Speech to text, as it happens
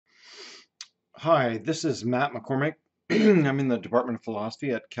Hi, this is Matt McCormick. I'm in the Department of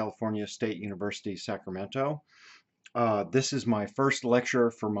Philosophy at California State University, Sacramento. This is my first lecture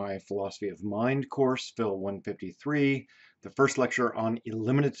for my Philosophy of Mind course, Phil 153, the first lecture on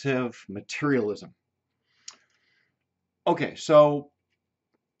eliminative materialism. Okay, so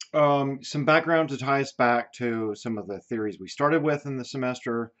some background to tie us back to some of the theories we started with in the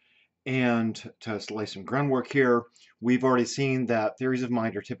semester. And to lay some groundwork here, we've already seen that theories of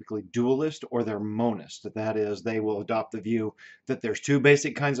mind are typically dualist or they're monist. That is, they will adopt the view that there's two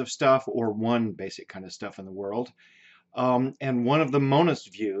basic kinds of stuff or one basic kind of stuff in the world. And one of the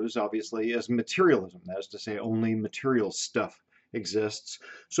monist views, obviously, is materialism. That is to say, only material stuff exists.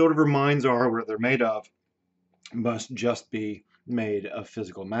 So whatever minds are, what they're made of, must just be made of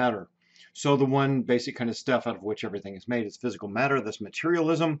physical matter. So the one basic kind of stuff out of which everything is made is physical matter. That's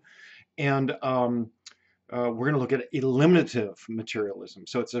materialism. And we're going to look at eliminative materialism.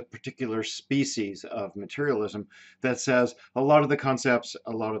 So it's a particular species of materialism that says a lot of the concepts,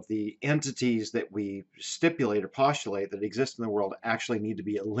 a lot of the entities that we stipulate or postulate that exist in the world actually need to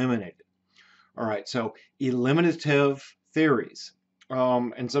be eliminated. All right, so eliminative theories.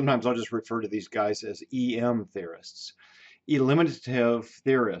 And sometimes I'll just refer to these guys as EM theorists. Eliminative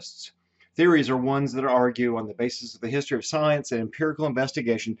theorists. Theories are ones that argue on the basis of the history of science and empirical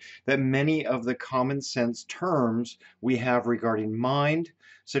investigation that many of the common sense terms we have regarding mind,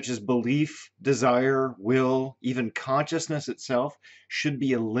 such as belief, desire, will, even consciousness itself, should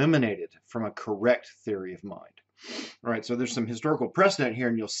be eliminated from a correct theory of mind. All right, so there's some historical precedent here,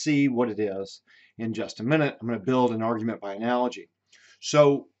 and you'll see what it is in just a minute. I'm going to build an argument by analogy.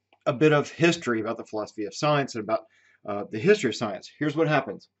 So a bit of history about the philosophy of science and about the history of science. Here's what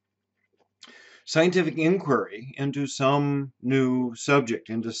happens. Scientific inquiry into some new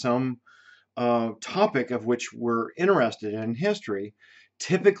subject, into some topic of which we're interested in history,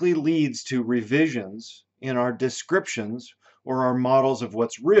 typically leads to revisions in our descriptions or our models of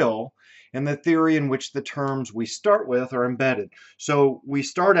what's real and the theory in which the terms we start with are embedded. So we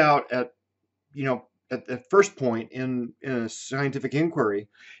start out at, at the first point in a scientific inquiry,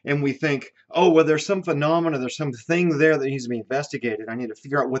 and we think, oh, well, there's some phenomena, there's something there that needs to be investigated. I need to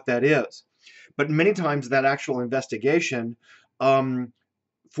figure out what that is. But many times that actual investigation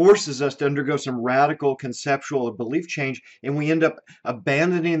forces us to undergo some radical conceptual or belief change, and we end up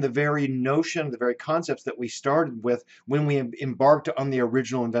abandoning the very notion, the very concepts that we started with when we embarked on the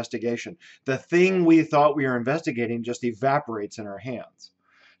original investigation. The thing we thought we were investigating just evaporates in our hands.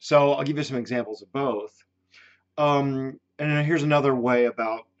 So I'll give you some examples of both. And here's another way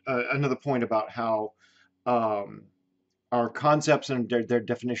about another point about how our concepts and their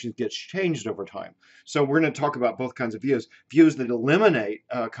definitions gets changed over time. So we're going to talk about both kinds of views. Views that eliminate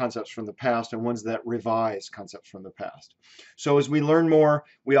concepts from the past and ones that revise concepts from the past. So as we learn more,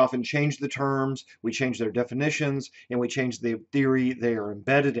 we often change the terms, we change their definitions, and we change the theory they are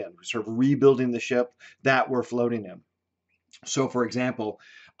embedded in. We're sort of rebuilding the ship that we're floating in. So for example,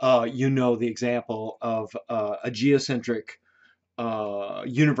 the example of a geocentric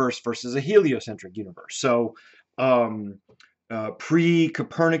universe versus a heliocentric universe. So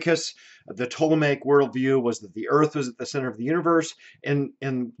pre-Copernicus, the Ptolemaic worldview was that the Earth was at the center of the universe, and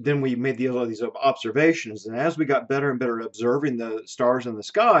then we made these observations, and as we got better and better at observing the stars in the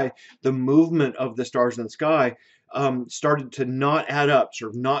sky, the movement of the stars in the sky started to not add up,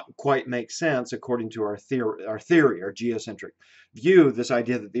 sort of not quite make sense according to our theory, our geocentric view, this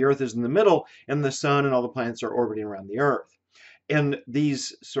idea that the Earth is in the middle and the sun and all the planets are orbiting around the Earth. And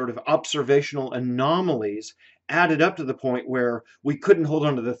these sort of observational anomalies added up to the point where we couldn't hold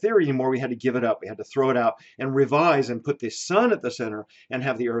on to the theory anymore. We had to give it up. We had to throw it out and revise and put the sun at the center and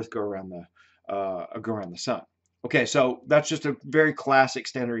have the Earth go around the sun. Okay, so that's just a very classic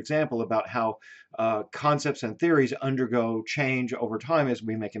standard example about how concepts and theories undergo change over time as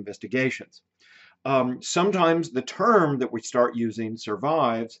we make investigations. Sometimes the term that we start using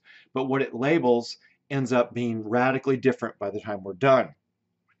survives, but what it labels ends up being radically different by the time we're done.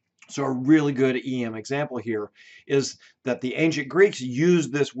 So a really good EM example here is that the ancient Greeks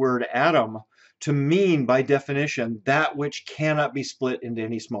used this word atom to mean, by definition, that which cannot be split into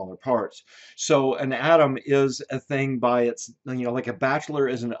any smaller parts. So an atom is a thing by its, like a bachelor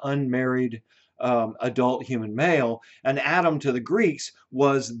is an unmarried adult human male. An atom to the Greeks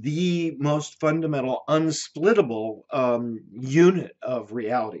was the most fundamental, unsplittable unit of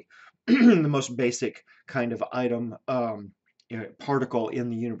reality, the most basic kind of item, particle in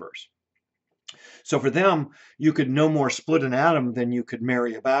the universe. So for them, you could no more split an atom than you could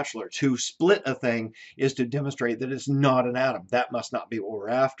marry a bachelor. To split a thing is to demonstrate that it's not an atom. That must not be what we're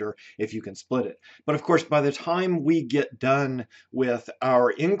after if you can split it. But of course, by the time we get done with our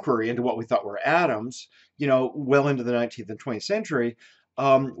inquiry into what we thought were atoms, well into the 19th and 20th century,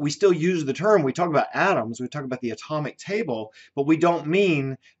 we still use the term. We talk about atoms, we talk about the atomic table, but we don't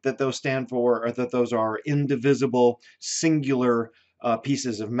mean that those stand for, or that those are indivisible, singular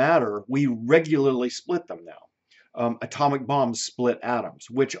pieces of matter. We regularly split them now. Atomic bombs split atoms,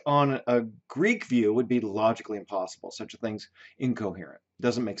 which on a Greek view would be logically impossible. Such a thing's incoherent.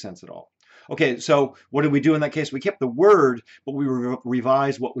 Doesn't make sense at all. Okay, so what did we do in that case? We kept the word, but we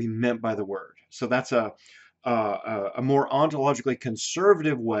revised what we meant by the word. So that's a more ontologically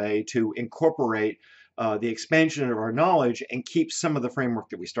conservative way to incorporate the expansion of our knowledge and keep some of the framework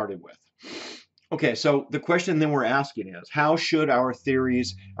that we started with. Okay, so the question then we're asking is, how should our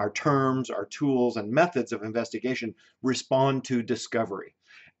theories, our terms, our tools, and methods of investigation respond to discovery?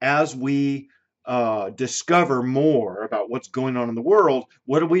 As we discover more about what's going on in the world,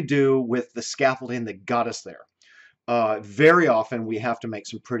 what do we do with the scaffolding that got us there? Very often we have to make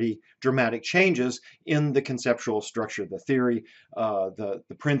some pretty dramatic changes in the conceptual structure, the theory, the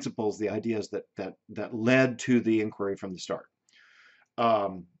principles, the ideas that led to the inquiry from the start.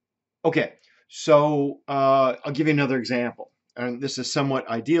 Okay, so I'll give you another example. And this is somewhat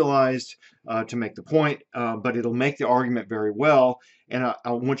idealized to make the point, but it'll make the argument very well, and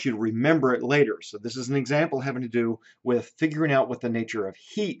I want you to remember it later. So this is an example having to do with figuring out what the nature of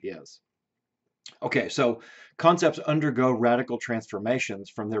heat is. Okay, so concepts undergo radical transformations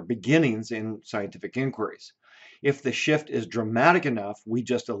from their beginnings in scientific inquiries. If the shift is dramatic enough, we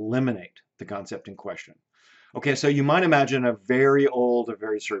just eliminate the concept in question. Okay, so you might imagine a very old, a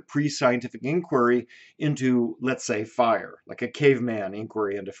very sort of pre-scientific inquiry into, let's say, fire, like a caveman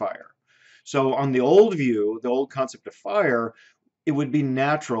inquiry into fire. So on the old view, the old concept of fire, it would be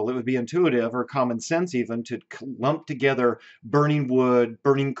natural, it would be intuitive or common sense even to lump together burning wood,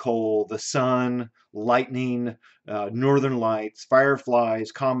 burning coal, the sun, lightning, northern lights,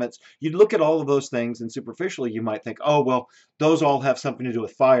 fireflies, comets. You'd look at all of those things and superficially you might think, oh, well, those all have something to do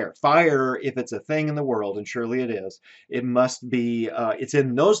with fire. Fire, if it's a thing in the world, and surely it is, it must be, it's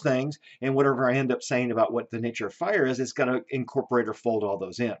in those things, and whatever I end up saying about what the nature of fire is, it's got to incorporate or fold all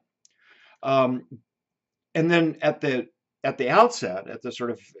those in. And then at the outset, at the sort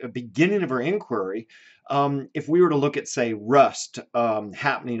of beginning of our inquiry, if we were to look at, say, rust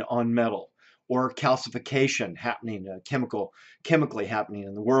happening on metal, or calcification happening, chemically happening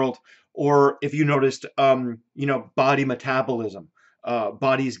in the world, or if you noticed, body metabolism,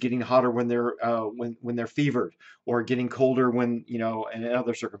 bodies getting hotter when they're fevered, or getting colder when, and in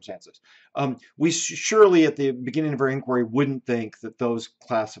other circumstances. We surely at the beginning of our inquiry wouldn't think that those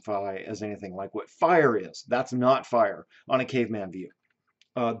classify as anything like what fire is. That's not fire on a caveman view,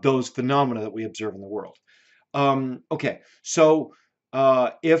 those phenomena that we observe in the world. Okay, so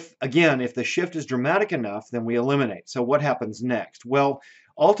if the shift is dramatic enough, then we eliminate. So what happens next? Well,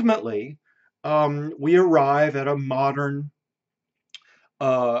 ultimately, we arrive at a modern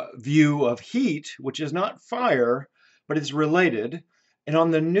view of heat, which is not fire, but it's related. And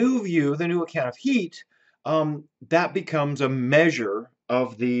on the new view, the new account of heat, that becomes a measure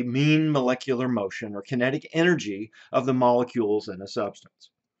of the mean molecular motion or kinetic energy of the molecules in a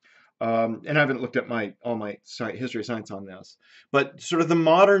substance. And I haven't looked at all my history of science on this, but sort of the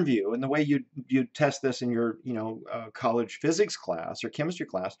modern view and the way you test this in your college physics class or chemistry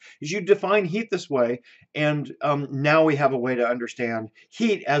class is you define heat this way, and now we have a way to understand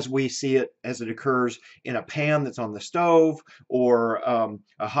heat as we see it as it occurs in a pan that's on the stove, or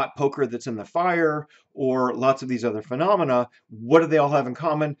a hot poker that's in the fire, or lots of these other phenomena. What do they all have in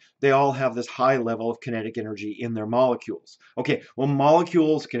common? They all have this high level of kinetic energy in their molecules. Okay, well,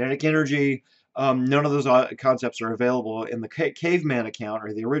 molecules, kinetic energy, none of those concepts are available in the caveman account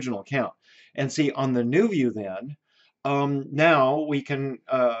or the original account. And see, on the new view then, now we can,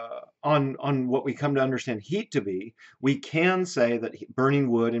 on what we come to understand heat to be, we can say that burning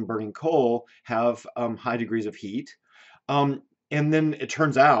wood and burning coal have high degrees of heat. And then it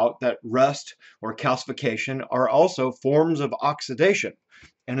turns out that rust or calcification are also forms of oxidation.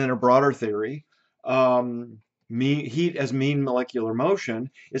 And in a broader theory, heat as mean molecular motion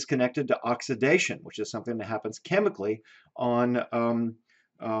is connected to oxidation, which is something that happens chemically on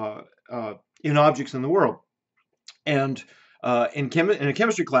in objects in the world. And in a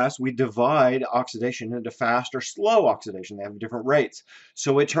chemistry class, we divide oxidation into fast or slow oxidation. They have different rates.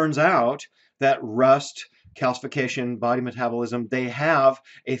 So it turns out that rust, calcification, body metabolism, they have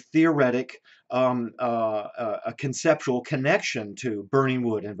a theoretic a conceptual connection to burning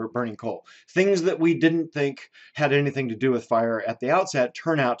wood and burning coal. Things that we didn't think had anything to do with fire at the outset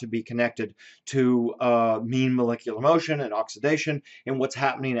turn out to be connected to mean molecular motion and oxidation and what's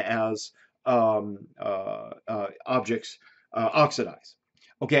happening as objects oxidize.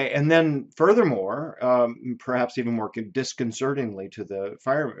 Okay, and then furthermore, perhaps even more disconcertingly to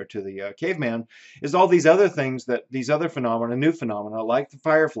the caveman, is all these other things that these other phenomena, new phenomena, like the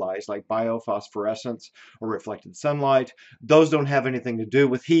fireflies, like biophosphorescence or reflected sunlight, those don't have anything to do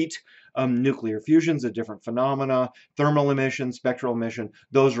with heat. Nuclear fusion's a different phenomena. Thermal emission, spectral emission,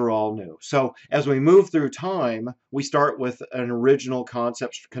 those are all new. So as we move through time, we start with an original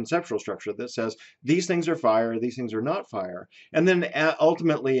conceptual structure that says these things are fire, these things are not fire. And then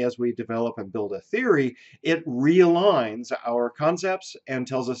ultimately, as we develop and build a theory, it realigns our concepts and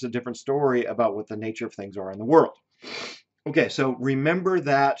tells us a different story about what the nature of things are in the world. Okay, so remember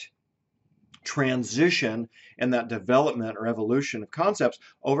that transition and that development or evolution of concepts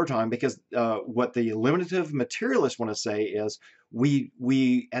over time, because what the eliminative materialists want to say is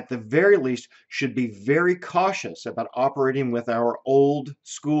we at the very least should be very cautious about operating with our old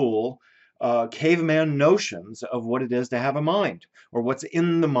school caveman notions of what it is to have a mind, or what's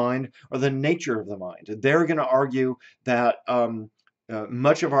in the mind, or the nature of the mind. They're going to argue that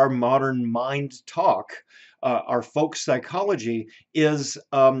much of our modern mind talk, our folk psychology, is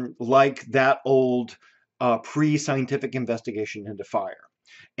like that old pre-scientific investigation into fire.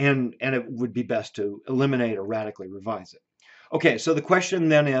 And it would be best to eliminate or radically revise it. Okay, so the question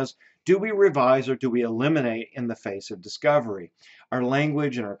then is, do we revise or do we eliminate in the face of discovery? Our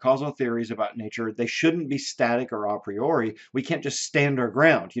language and our causal theories about nature, they shouldn't be static or a priori. We can't just stand our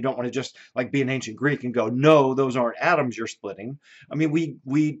ground. You don't want to just like be an ancient Greek and go, no, those aren't atoms you're splitting. I mean,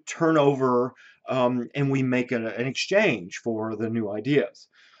 we turn over and we make an exchange for the new ideas.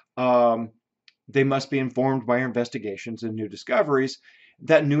 They must be informed by our investigations and new discoveries.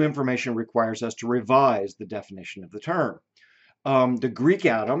 That new information requires us to revise the definition of the term. The Greek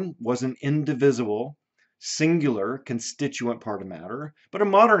atom was an indivisible, singular, constituent part of matter, but a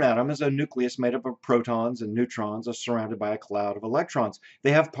modern atom is a nucleus made up of protons and neutrons surrounded by a cloud of electrons. They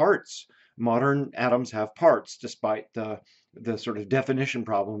have parts. Modern atoms have parts, despite the sort of definition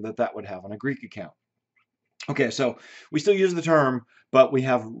problem that would have on a Greek account. Okay, so we still use the term, but we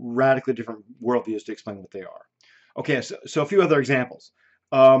have radically different worldviews to explain what they are. Okay, so a few other examples.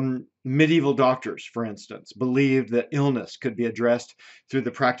 Medieval doctors, for instance, believed that illness could be addressed through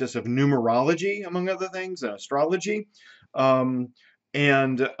the practice of numerology, among other things, and astrology. For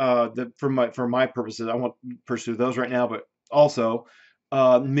my purposes, I won't pursue those right now, but also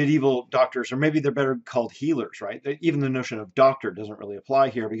medieval doctors, or maybe they're better called healers, right? Even the notion of doctor doesn't really apply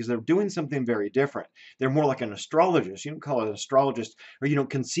here because they're doing something very different. They're more like an astrologist. You don't call it an astrologist, or you don't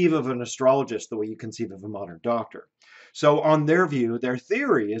conceive of an astrologist the way you conceive of a modern doctor. So on their view, their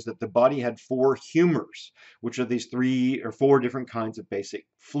theory is that the body had 4 humors, which are these 3 or 4 different kinds of basic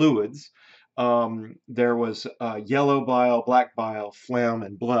fluids. There was yellow bile, black bile, phlegm,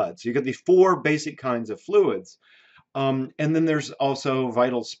 and blood. So you got these 4 basic kinds of fluids. And then there's also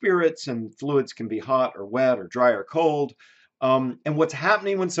vital spirits, and fluids can be hot or wet or dry or cold. And what's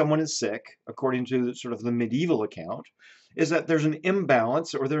happening when someone is sick, according to sort of the medieval account, is that there's an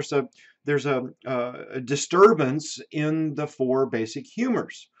imbalance, or there's a disturbance in the 4 basic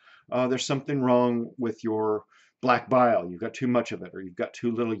humors. There's something wrong with your black bile. You've got too much of it, or you've got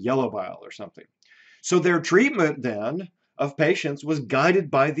too little yellow bile or something. So their treatment then of patients was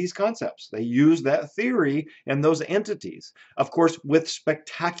guided by these concepts. They used that theory and those entities, of course, with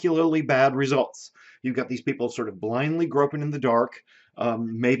spectacularly bad results. You've got these people sort of blindly groping in the dark,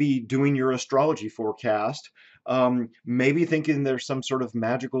 maybe doing your astrology forecast, maybe thinking there's some sort of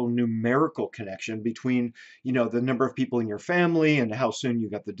magical numerical connection between, the number of people in your family and how soon you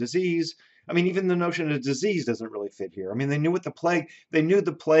got the disease. I mean, even the notion of disease doesn't really fit here. I mean, they knew the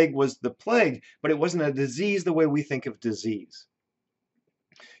plague was the plague, but it wasn't a disease the way we think of disease.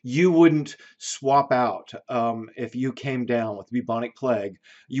 You wouldn't swap out, if you came down with bubonic plague,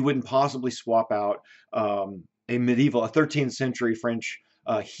 you wouldn't possibly swap out a 13th century French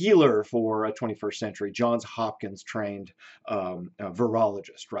healer for a 21st century Johns Hopkins trained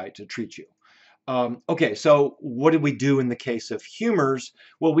virologist, right, to treat you. Okay, so what did we do in the case of humors?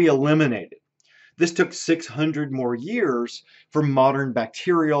 Well, we eliminated. This took 600 more years for modern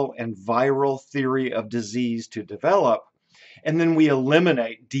bacterial and viral theory of disease to develop. And then we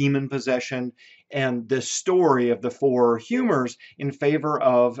eliminate demon possession and the story of the four humors in favor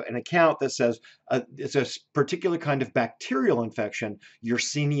of an account that says it's a particular kind of bacterial infection,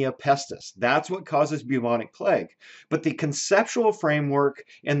 Yersinia pestis. That's what causes bubonic plague. But the conceptual framework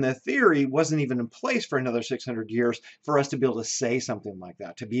and the theory wasn't even in place for another 600 years for us to be able to say something like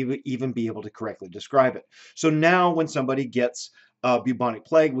that, to even be able to correctly describe it. So now when somebody gets bubonic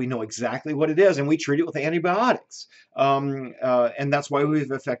plague, we know exactly what it is, and we treat it with antibiotics. And that's why we've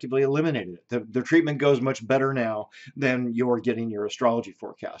effectively eliminated it. The treatment goes much better now than you're getting your astrology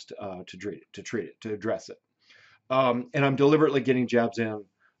forecast to address it. And I'm deliberately getting jabs in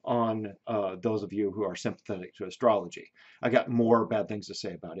on those of you who are sympathetic to astrology. I got more bad things to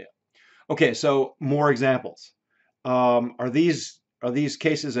say about it. Okay, so more examples. Are these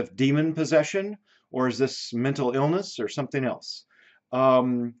cases of demon possession, or is this mental illness or something else?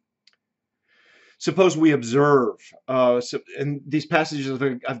 Suppose we observe, and these passages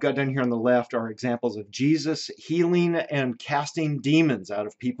I've got down here on the left are examples of Jesus healing and casting demons out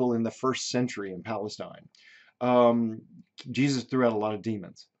of people in the first century in Palestine. Jesus threw out a lot of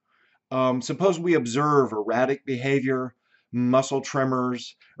demons. Suppose we observe erratic behavior, muscle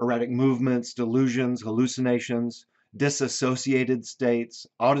tremors, erratic movements, delusions, hallucinations, disassociated states,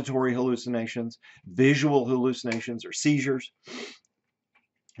 auditory hallucinations, visual hallucinations, or seizures.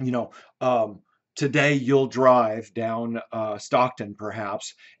 You know, today you'll drive down Stockton,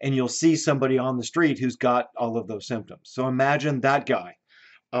 perhaps, and you'll see somebody on the street who's got all of those symptoms. So imagine that guy.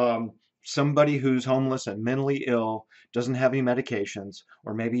 Somebody who's homeless and mentally ill, doesn't have any medications,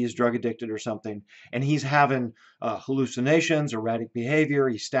 or maybe he's drug addicted or something, and he's having hallucinations, erratic behavior,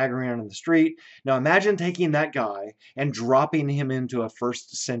 he's staggering around in the street. Now imagine taking that guy and dropping him into a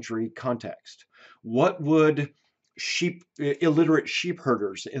first century context. What would illiterate sheep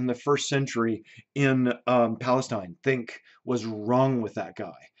herders in the first century in Palestine think was wrong with that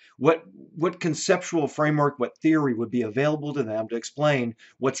guy? What conceptual framework, what theory would be available to them to explain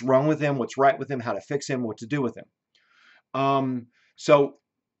what's wrong with him, what's right with him, how to fix him, what to do with him? So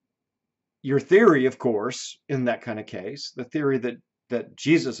your theory, of course, in that kind of case, the theory that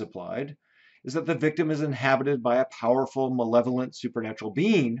Jesus applied, is that the victim is inhabited by a powerful, malevolent, supernatural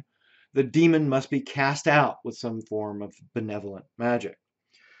being. The demon must be cast out with some form of benevolent magic.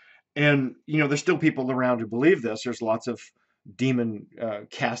 And, you know, there's still people around who believe this. There's lots of demon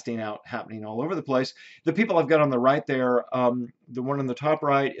casting out happening all over the place. The people I've got on the right there, the one on the top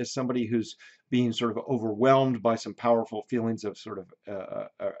right is somebody who's being sort of overwhelmed by some powerful feelings of sort of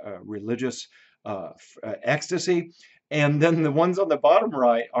religious ecstasy. And then the ones on the bottom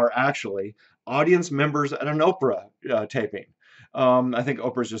right are actually audience members at an Oprah taping. I think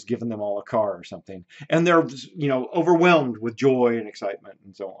Oprah's just given them all a car or something, and they're, you know, overwhelmed with joy and excitement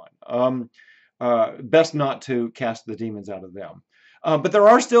and so on. Best not to cast the demons out of them. But there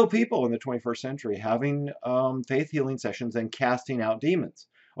are still people in the 21st century having faith healing sessions and casting out demons.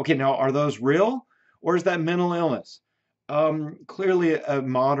 Okay, now are those real, or is that mental illness? Clearly a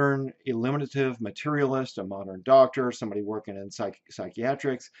modern eliminative materialist, a modern doctor, somebody working in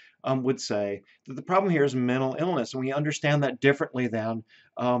psychiatrics would say that the problem here is mental illness, and we understand that differently than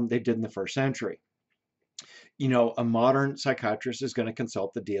they did in the first century. You know, a modern psychiatrist is going to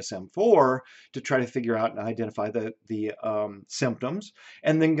consult the DSM-4 to try to figure out and identify the symptoms,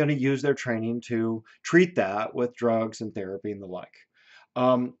 and then going to use their training to treat that with drugs and therapy and the like.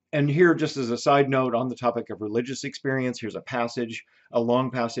 And here, just as a side note on the topic of religious experience, here's a passage, a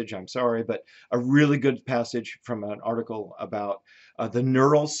long passage, I'm sorry, but a really good passage from an article about the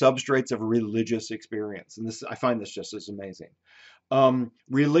neural substrates of religious experience. And this, I find this just as amazing.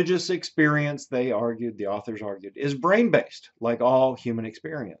 Religious experience, the authors argued, is brain-based, like all human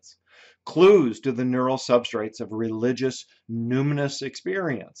experience. Clues to the neural substrates of religious numinous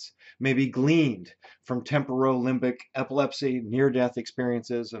experience may be gleaned from temporolimbic epilepsy, near-death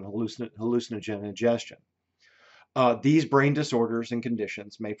experiences, and hallucinogen ingestion. These brain disorders and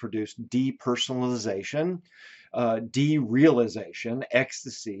conditions may produce depersonalization, derealization,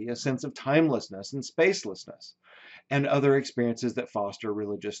 ecstasy, a sense of timelessness and spacelessness, and other experiences that foster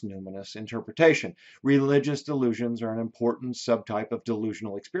religious numinous interpretation. Religious delusions are an important subtype of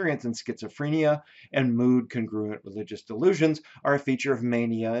delusional experience in schizophrenia, and mood-congruent religious delusions are a feature of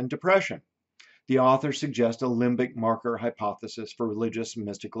mania and depression. The authors suggest a limbic marker hypothesis for religious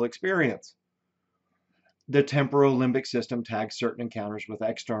mystical experience. The temporolimbic system tags certain encounters with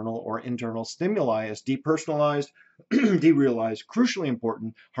external or internal stimuli as depersonalized, derealized, crucially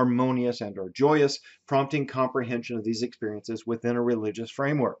important, harmonious, and/or joyous, prompting comprehension of these experiences within a religious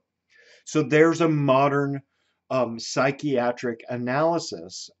framework. So there's a modern psychiatric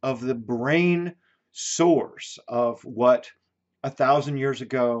analysis of the brain source of what 1,000 years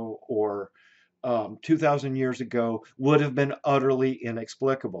ago or 2,000 years ago would have been utterly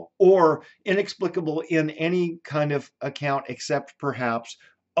inexplicable, or inexplicable in any kind of account except perhaps,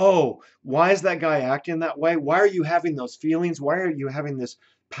 oh, why is that guy acting that way? Why are you having those feelings? Why are you having this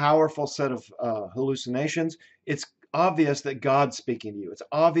powerful set of hallucinations? It's obvious that God's speaking to you. It's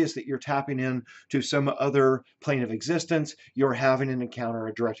obvious that you're tapping in to some other plane of existence. You're having an encounter,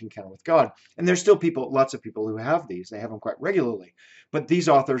 a direct encounter with God. And there's still people, lots of people who have these. They have them quite regularly. But these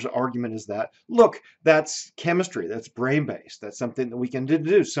authors' argument is that, look, that's chemistry, that's brain-based, that's something that we can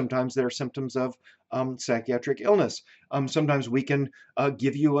deduce. Sometimes there are symptoms of psychiatric illness. Sometimes we can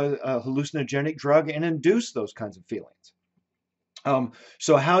give you a hallucinogenic drug and induce those kinds of feelings.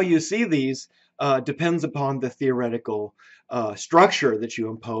 So how you see these depends upon the theoretical structure that you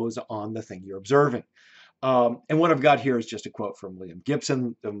impose on the thing you're observing. And what I've got here is just a quote from William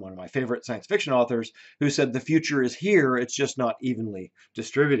Gibson, one of my favorite science fiction authors, who said, "The future is here, it's just not evenly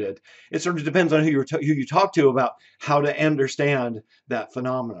distributed." It sort of depends on who you talk to about how to understand that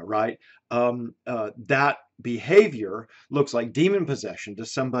phenomena, right? That behavior looks like demon possession to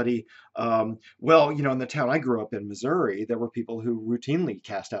somebody. Well, in the town I grew up in, Missouri, there were people who routinely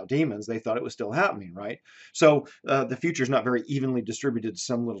cast out demons. They thought it was still happening, right? So the future is not very evenly distributed to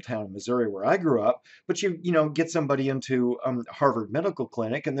some little town in Missouri where I grew up. But you get somebody into Harvard Medical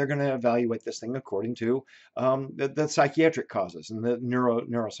Clinic, and they're going to evaluate this thing according to the psychiatric causes and the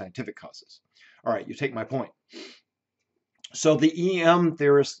neuroscientific causes. All right, you take my point. So the EM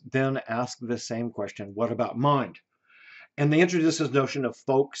theorists then ask the same question: what about mind? And they introduce this notion of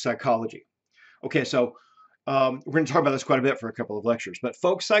folk psychology. Okay, so we're going to talk about this quite a bit for a couple of lectures, but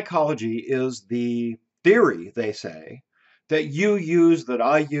folk psychology is the theory, they say, that you use, that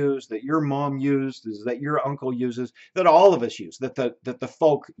I use, that your mom used, that your uncle uses, that all of us use, that the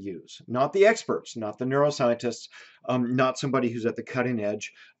folk use, not the experts, not the neuroscientists, not somebody who's at the cutting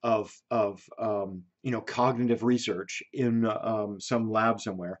edge of cognitive research in some lab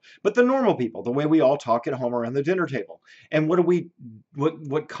somewhere, but the normal people, the way we all talk at home around the dinner table. And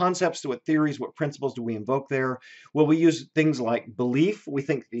what concepts, what theories, what principles do we invoke there? Well, we use things like belief. We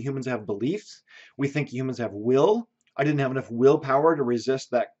think that humans have beliefs. We think humans have will. I didn't have enough willpower to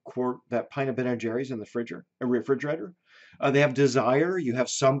resist that pint of Ben & Jerry's in the refrigerator. They have desire. You have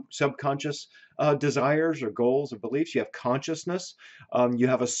some subconscious desires or goals or beliefs. You have consciousness. You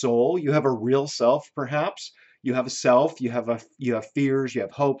have a soul. You have a real self, perhaps. You have a self. You have fears. You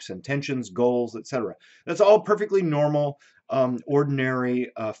have hopes, intentions, goals, etc. That's all perfectly normal, ordinary,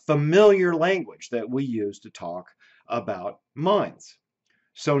 familiar language that we use to talk about minds.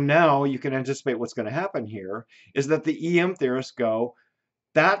 So now you can anticipate what's going to happen here is that the EM theorists go,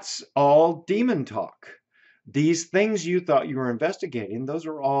 that's all demon talk. These things you thought you were investigating, those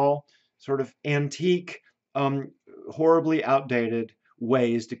are all sort of antique, horribly outdated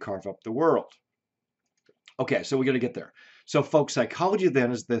ways to carve up the world. Okay, so we got to get there. So folk psychology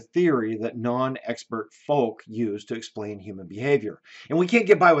then is the theory that non-expert folk use to explain human behavior. And we can't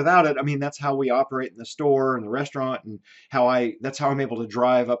get by without it. I mean, that's how we operate in the store and the restaurant, and that's how I'm able to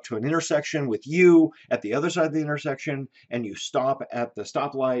drive up to an intersection with you at the other side of the intersection, and you stop at the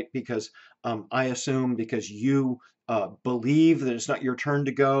stoplight because I assume because you believe that it's not your turn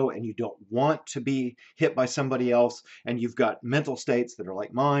to go and you don't want to be hit by somebody else, and you've got mental states that are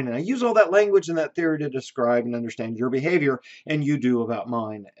like mine, and I use all that language and that theory to describe and understand your behavior, and you do about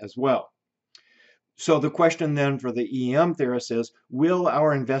mine as well. So the question then for the EM theorist is, will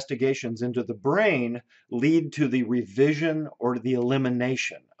our investigations into the brain lead to the revision or the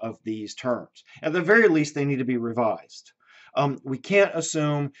elimination of these terms? At the very least, they need to be revised. We can't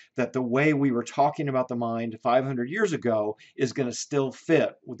assume that the way we were talking about the mind 500 years ago is going to still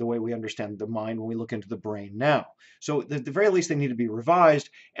fit with the way we understand the mind when we look into the brain now. So at the very least, they need to be revised,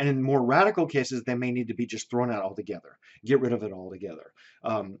 and in more radical cases, they may need to be just thrown out altogether, get rid of it altogether.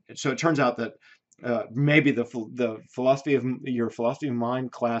 So it turns out that maybe the philosophy of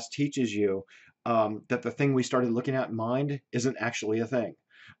mind class teaches you that the thing we started looking at in mind isn't actually a thing.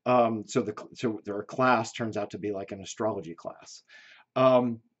 So their class turns out to be like an astrology class.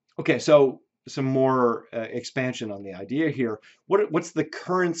 Okay, so some more expansion on the idea here. What's the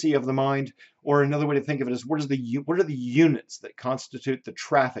currency of the mind? Or another way to think of it is, what are the units that constitute the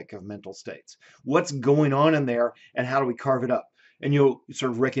traffic of mental states? What's going on in there, and how do we carve it up? And you'll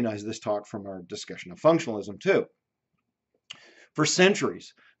sort of recognize this talk from our discussion of functionalism too. For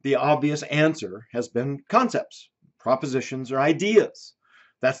centuries, the obvious answer has been concepts, propositions, or ideas.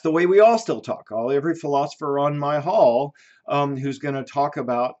 That's the way we all still talk. Every philosopher on my hall who's going to talk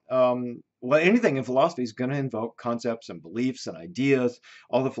about anything in philosophy is going to invoke concepts and beliefs and ideas.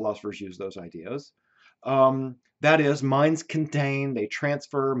 All the philosophers use those ideas. That is, minds contain, they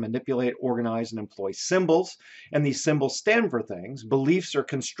transfer, manipulate, organize, and employ symbols, and these symbols stand for things. Beliefs are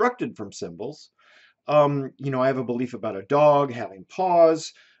constructed from symbols. I have a belief about a dog having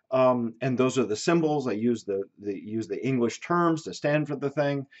paws, and those are the symbols. I use the English terms to stand for the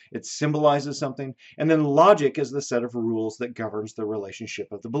thing. It symbolizes something. And then logic is the set of rules that governs the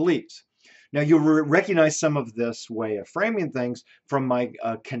relationship of the beliefs. Now, you'll recognize some of this way of framing things from my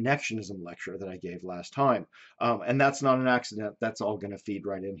connectionism lecture that I gave last time. And that's not an accident. That's all going to feed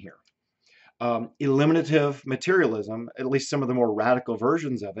right in here. Eliminative materialism, at least some of the more radical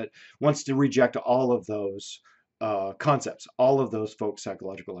versions of it, wants to reject all of those concepts, all of those folk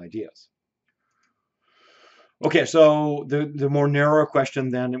psychological ideas. Okay, so the more narrow question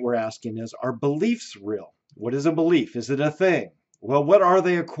then we're asking is, are beliefs real? What is a belief? Is it a thing? Well, what are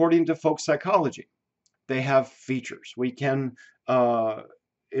they according to folk psychology? They have features. We can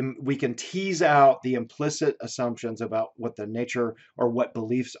tease out the implicit assumptions about what the nature or what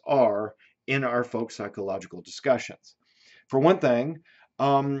beliefs are in our folk psychological discussions. For one thing,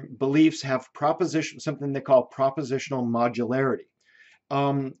 beliefs have something they call propositional modularity.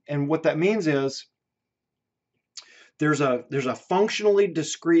 And what that means is there's a functionally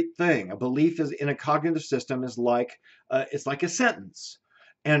discrete thing. A belief is in a cognitive system is like it's like a sentence,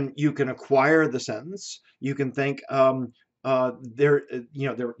 and you can acquire the sentence. You can think there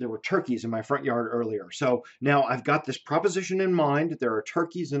were turkeys in my front yard earlier. So now I've got this proposition in mind. There are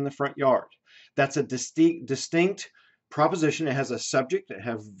turkeys in the front yard. That's a distinct proposition. It has a subject. It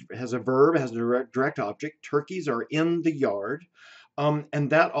has a verb. It has a direct object. Turkeys are in the yard. And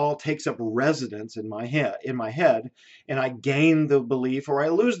that all takes up residence in my head, and I gain the belief or I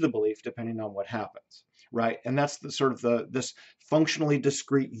lose the belief depending on what happens, right? And that's this functionally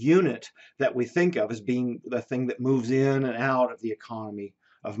discrete unit that we think of as being the thing that moves in and out of the economy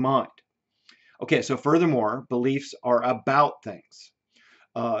of mind. Okay, so furthermore, beliefs are about things.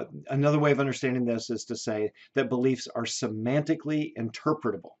 Another way of understanding this is to say that beliefs are semantically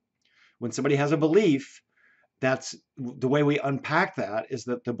interpretable. When somebody has a belief, that's the way we unpack that, is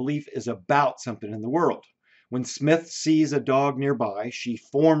that the belief is about something in the world. When Smith sees a dog nearby, she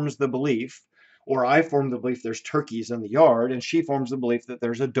forms the belief, or I form the belief there's turkeys in the yard, and she forms the belief that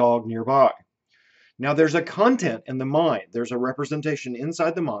there's a dog nearby. Now there's a content in the mind. There's a representation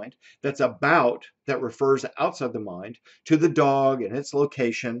inside the mind that refers outside the mind to the dog and its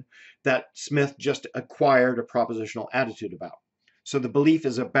location that Smith just acquired a propositional attitude about. So the belief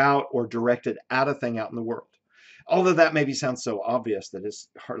is about or directed at a thing out in the world. Although that maybe sounds so obvious that it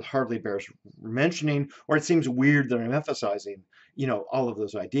hardly bears mentioning, or it seems weird that I'm emphasizing, all of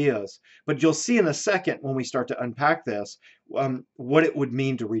those ideas. But you'll see in a second when we start to unpack this, what it would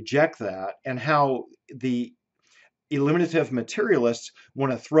mean to reject that and how the eliminative materialists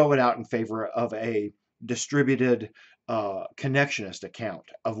want to throw it out in favor of a distributed connectionist account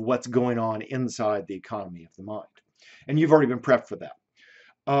of what's going on inside the economy of the mind. And you've already been prepped for that.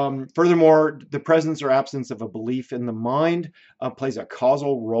 Furthermore, the presence or absence of a belief in the mind plays a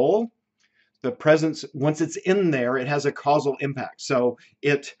causal role. The presence, once it's in there, it has a causal impact. So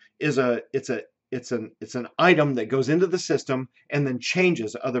it's an item that goes into the system and then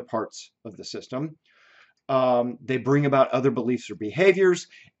changes other parts of the system. They bring about other beliefs or behaviors,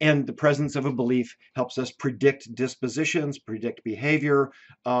 and the presence of a belief helps us predict dispositions, predict behavior,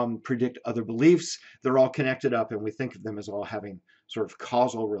 predict other beliefs. They're all connected up, and we think of them as all having sort of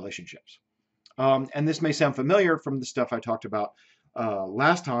causal relationships. And this may sound familiar from the stuff I talked about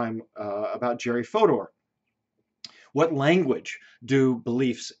last time about Jerry Fodor. What language do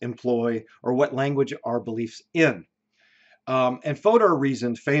beliefs employ, or what language are beliefs in? And Fodor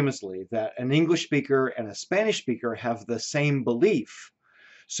reasoned famously that an English speaker and a Spanish speaker have the same belief.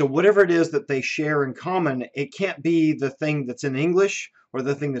 So whatever it is that they share in common, it can't be the thing that's in English or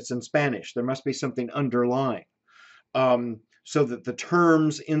the thing that's in Spanish. There must be something underlying. So that the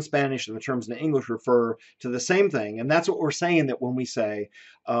terms in Spanish and the terms in English refer to the same thing. And that's what we're saying, that when we say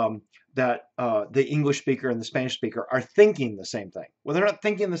that the English speaker and the Spanish speaker are thinking the same thing. Well, they're not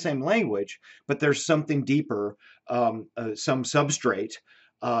thinking the same language, but there's something deeper, some substrate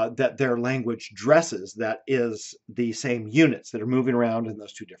that their language dresses that is the same units that are moving around in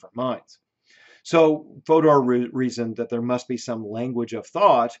those two different minds. So Fodor reasoned that there must be some language of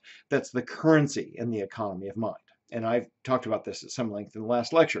thought that's the currency in the economy of mind. And I've talked about this at some length in the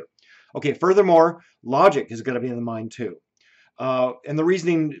last lecture. Okay, furthermore, logic is going to be in the mind too. And the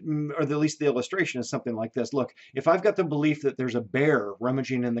reasoning, or at least the illustration, is something like this. Look, if I've got the belief that there's a bear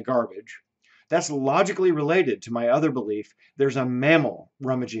rummaging in the garbage, that's logically related to my other belief there's a mammal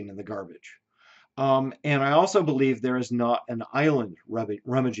rummaging in the garbage. And I also believe there is not an island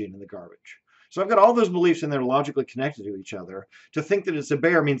rummaging in the garbage. So I've got all those beliefs and they're logically connected to each other. To think that it's a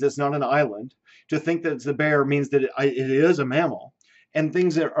bear means it's not an island. To think that it's a bear means that it is a mammal. And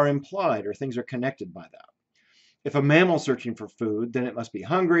things that are implied or things are connected by that. If a mammal's searching for food, then it must be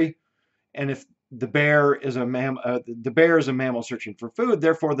hungry. And if the bear is a mammal searching for food,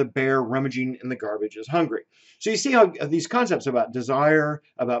 therefore the bear rummaging in the garbage is hungry. So you see how these concepts about desire,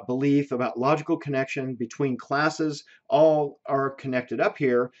 about belief, about logical connection between classes all are connected up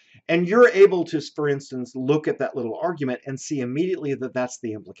here. And you're able to, for instance, look at that little argument and see immediately that that's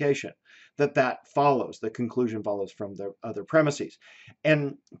the implication, that follows, the conclusion follows from the other premises.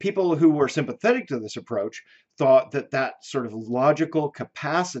 And people who were sympathetic to this approach thought that that sort of logical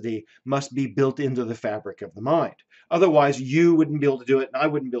capacity must be built into the fabric of the mind. Otherwise, you wouldn't be able to do it, and I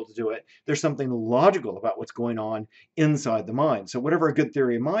wouldn't be able to do it. There's something logical about what's going on inside the mind. So whatever a good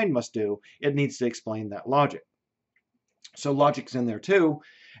theory of mind must do, it needs to explain that logic. So logic's in there too.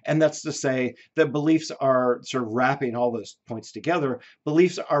 And that's to say that beliefs are, sort of wrapping all those points together,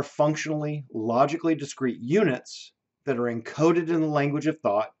 beliefs are functionally, logically discrete units that are encoded in the language of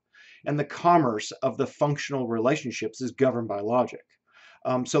thought, and the commerce of the functional relationships is governed by logic.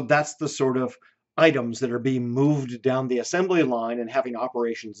 So that's the sort of items that are being moved down the assembly line and having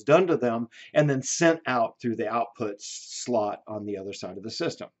operations done to them and then sent out through the output slot on the other side of the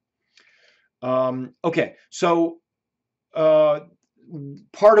system. Okay, so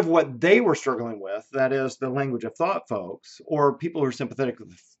part of what they were struggling with, that is the language of thought folks, or people who are sympathetic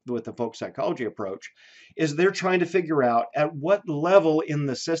with the folk psychology approach, is they're trying to figure out at what level in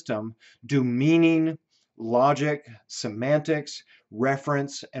the system do meaning, logic, semantics,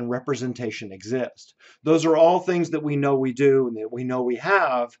 reference, and representation exist. Those are all things that we know we do and that we know we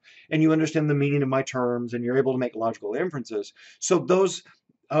have, and you understand the meaning of my terms and you're able to make logical inferences. So those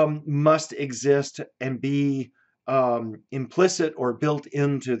must exist and be implicit or built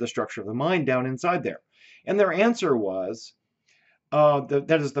into the structure of the mind down inside there. And their answer was,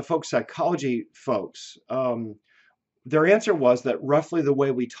 that is the folk psychology folks, their answer was that roughly the way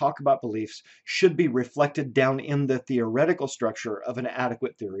we talk about beliefs should be reflected down in the theoretical structure of an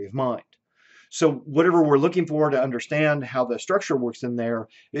adequate theory of mind. So whatever we're looking for to understand how the structure works in there,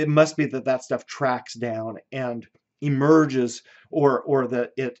 it must be that that stuff tracks down and emerges, or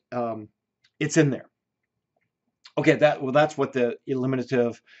that it's in there. Okay, that's what the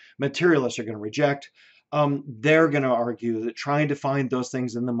eliminative materialists are going to reject. They're going to argue that trying to find those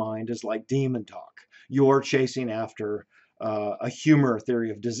things in the mind is like demon talk. You're chasing after a humor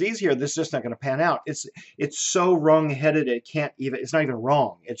theory of disease here. This is just not going to pan out. It's so wrong-headed it's not even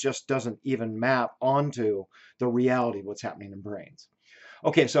wrong. It just doesn't even map onto the reality of what's happening in brains.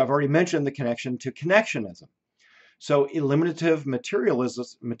 Okay, so I've already mentioned the connection to connectionism. So eliminative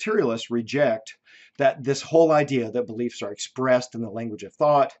materialists reject that this whole idea that beliefs are expressed in the language of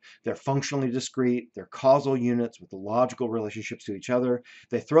thought, they're functionally discrete, they're causal units with logical relationships to each other.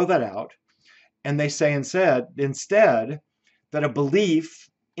 They throw that out, and they say instead that a belief,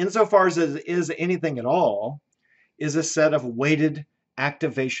 insofar as it is anything at all, is a set of weighted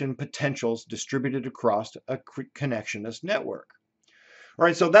activation potentials distributed across a connectionist network. All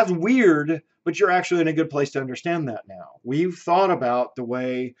right, so that's weird, but you're actually in a good place to understand that now. We've thought about the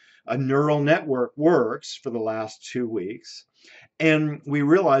way a neural network works for the last 2 weeks, and we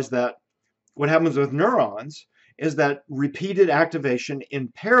realized that what happens with neurons is that repeated activation in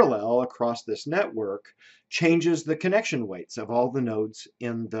parallel across this network changes the connection weights of all the nodes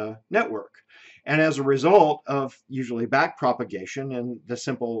in the network. And as a result of usually backpropagation and the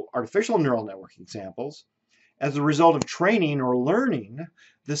simple artificial neural network examples, as a result of training or learning,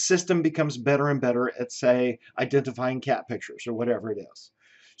 the system becomes better and better at, say, identifying cat pictures or whatever it is.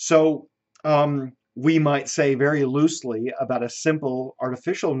 So we might say very loosely about a simple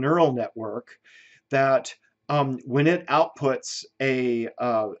artificial neural network that when it outputs a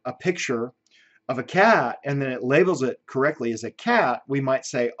picture of a cat and then it labels it correctly as a cat, we might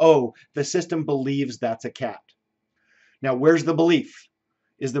say, oh, the system believes that's a cat. Now, where's the belief?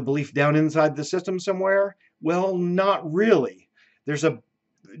 Is the belief down inside the system somewhere? Well, not really. There's a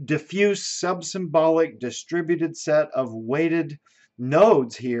diffuse subsymbolic distributed set of weighted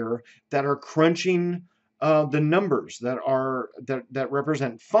nodes here that are crunching the numbers that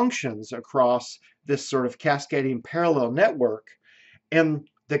represent functions across this sort of cascading parallel network. And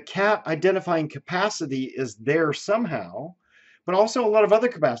the cat identifying capacity is there somehow, but also a lot of other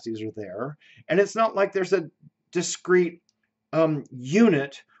capacities are there. And it's not like there's a discrete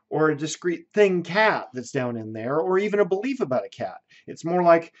unit or a discrete thing cat that's down in there, or even a belief about a cat. It's more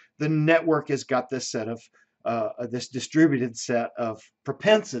like the network has got this set of this distributed set of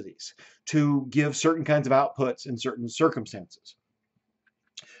propensities to give certain kinds of outputs in certain circumstances.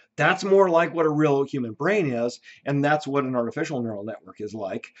 That's more like what a real human brain is, and that's what an artificial neural network is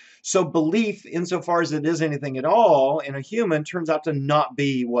like. So belief, insofar as it is anything at all in a human, turns out to not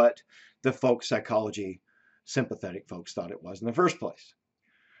be what the folk psychology, sympathetic folks thought it was in the first place.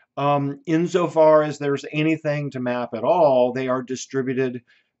 Insofar as there's anything to map at all, they are distributed,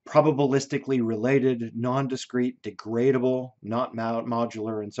 probabilistically related, non-discrete, degradable, not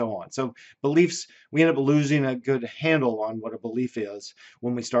modular, and so on. So beliefs, we end up losing a good handle on what a belief is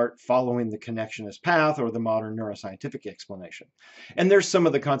when we start following the connectionist path or the modern neuroscientific explanation. And there's some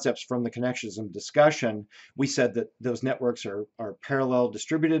of the concepts from the connectionism discussion. We said that those networks are parallel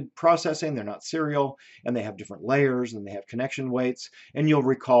distributed processing, they're not serial, and they have different layers, and they have connection weights. And you'll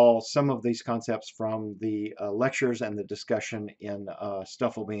recall some of these concepts from the lectures and the discussion in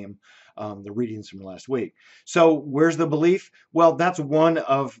Stufflebeam, the readings from last week. So where's the belief? Well, that's one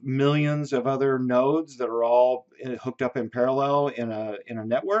of millions of other nodes that are all hooked up in parallel in a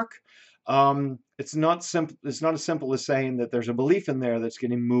network. It's not simple. It's not as simple as saying that there's a belief in there that's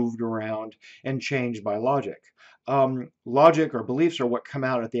getting moved around and changed by logic. Logic or beliefs are what come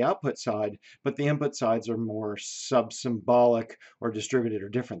out at the output side, but the input sides are more sub-symbolic or distributed or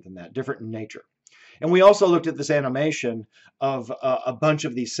different than that, different in nature. And we also looked at this animation of a bunch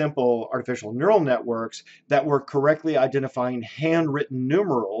of these simple artificial neural networks that were correctly identifying handwritten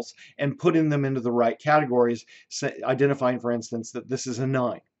numerals and putting them into the right categories, identifying, for instance, that this is a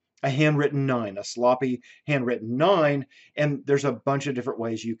 9. A handwritten 9, a sloppy handwritten 9, and there's a bunch of different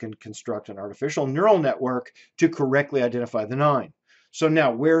ways you can construct an artificial neural network to correctly identify the 9. So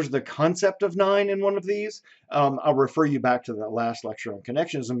now, where's the concept of 9 in one of these? I'll refer you back to the last lecture on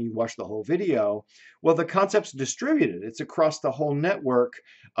connectionism. You watched the whole video. Well, the concept's distributed. It's across the whole network.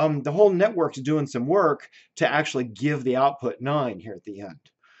 The whole network's doing some work to actually give the output 9 here at the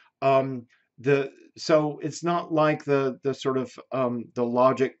end. So it's not like the sort of the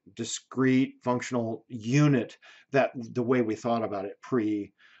logic discrete functional unit that the way we thought about it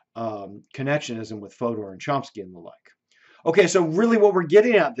pre connectionism with Fodor and Chomsky and the like. Okay, so really what we're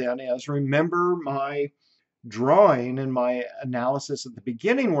getting at then is, remember my drawing and my analysis at the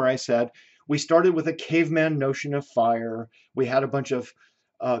beginning where I said we started with a caveman notion of fire. We had a bunch of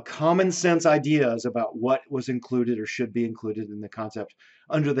common sense ideas about what was included or should be included in the concept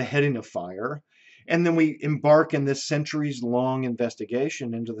under the heading of fire. And then we embark in this centuries-long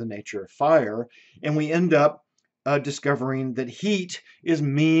investigation into the nature of fire, and we end up discovering that heat is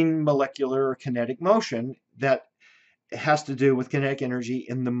mean molecular kinetic motion that has to do with kinetic energy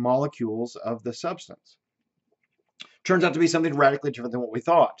in the molecules of the substance. Turns out to be something radically different than what we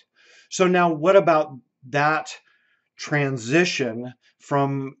thought. So now what about that transition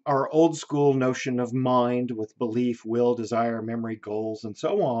from our old school notion of mind with belief, will, desire, memory, goals, and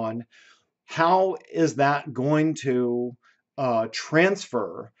so on? How is that going to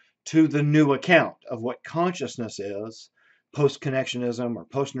transfer to the new account of what consciousness is, post-connectionism or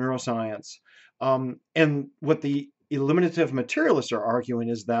post-neuroscience? And what the eliminative materialists are arguing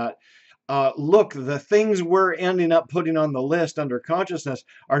is that, look, the things we're ending up putting on the list under consciousness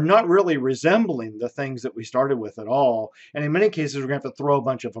are not really resembling the things that we started with at all. And in many cases, we're going to have to throw a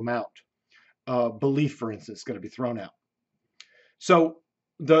bunch of them out. Belief, for instance, is going to be thrown out. So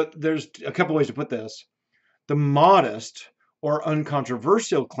there's a couple ways to put this. The modest or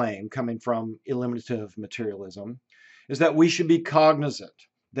uncontroversial claim coming from eliminative materialism is that we should be cognizant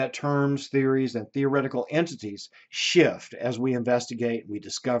that terms, theories, and theoretical entities shift as we investigate, we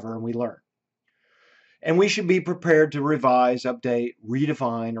discover, and we learn. And we should be prepared to revise, update,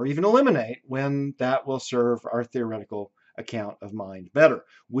 redefine, or even eliminate when that will serve our theoretical account of mind better.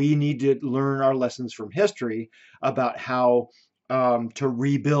 We need to learn our lessons from history about how to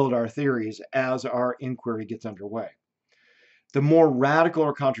rebuild our theories as our inquiry gets underway. The more radical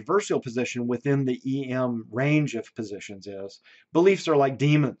or controversial position within the EM range of positions is beliefs are like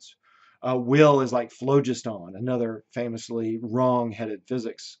demons. Will is like phlogiston, another famously wrong-headed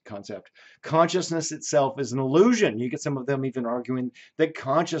physics concept. Consciousness itself is an illusion. You get some of them even arguing that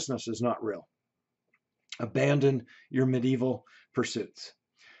consciousness is not real. Abandon your medieval pursuits.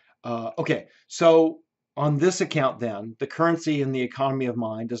 Okay, so on this account then, the currency in the economy of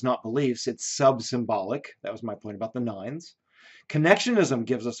mind is not beliefs, it's sub-symbolic. That was my point about the 9s. Connectionism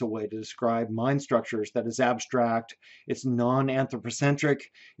gives us a way to describe mind structures that is abstract, it's non-anthropocentric,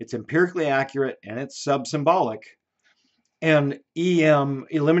 it's empirically accurate, and it's sub-symbolic. And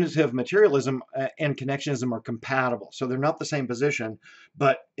eliminative materialism and connectionism are compatible. So they're not the same position,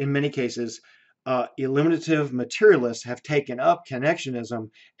 but in many cases, eliminative materialists have taken up connectionism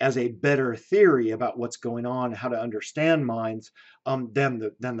as a better theory about what's going on, how to understand minds, than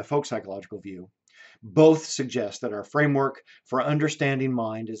the folk psychological view. Both suggest that our framework for understanding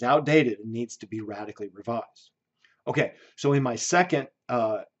mind is outdated and needs to be radically revised. Okay, so in my second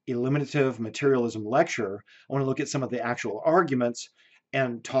Eliminative Materialism lecture, I want to look at some of the actual arguments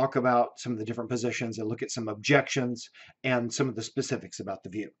and talk about some of the different positions and look at some objections and some of the specifics about the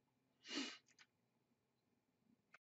view.